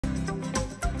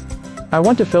I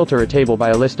want to filter a table by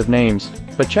a list of names,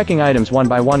 but checking items one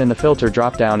by one in the filter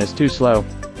dropdown is too slow.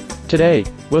 Today,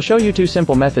 we'll show you two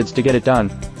simple methods to get it done.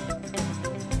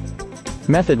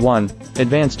 Method 1.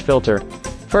 Advanced filter.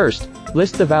 First,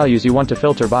 list the values you want to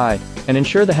filter by, and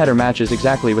ensure the header matches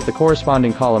exactly with the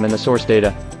corresponding column in the source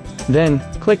data. Then,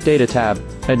 click Data tab,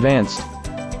 Advanced.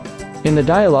 In the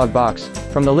dialog box,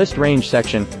 from the List Range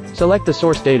section, select the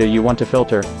source data you want to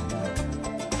filter.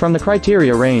 From the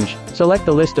Criteria range, select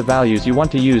the list of values you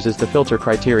want to use as the filter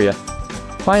criteria.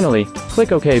 Finally,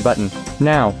 click OK button.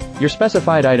 Now, your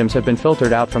specified items have been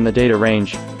filtered out from the data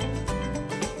range.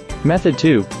 Method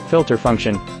 2. Filter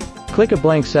function. Click a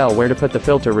blank cell where to put the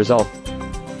filter result.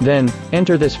 Then,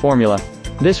 enter this formula.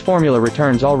 This formula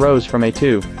returns all rows from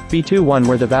A2, B2-1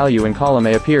 where the value in column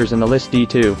A appears in the list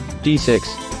D2,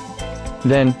 D6.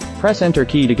 Then, press Enter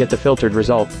key to get the filtered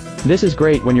result. This is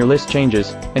great when your list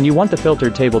changes, and you want the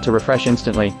filtered table to refresh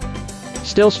instantly.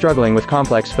 Still struggling with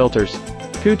complex filters?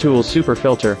 QTools Super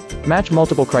Filter. Match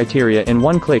multiple criteria in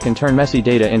one click and turn messy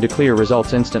data into clear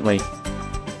results instantly.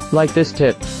 Like this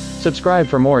tip. Subscribe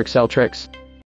for more Excel tricks.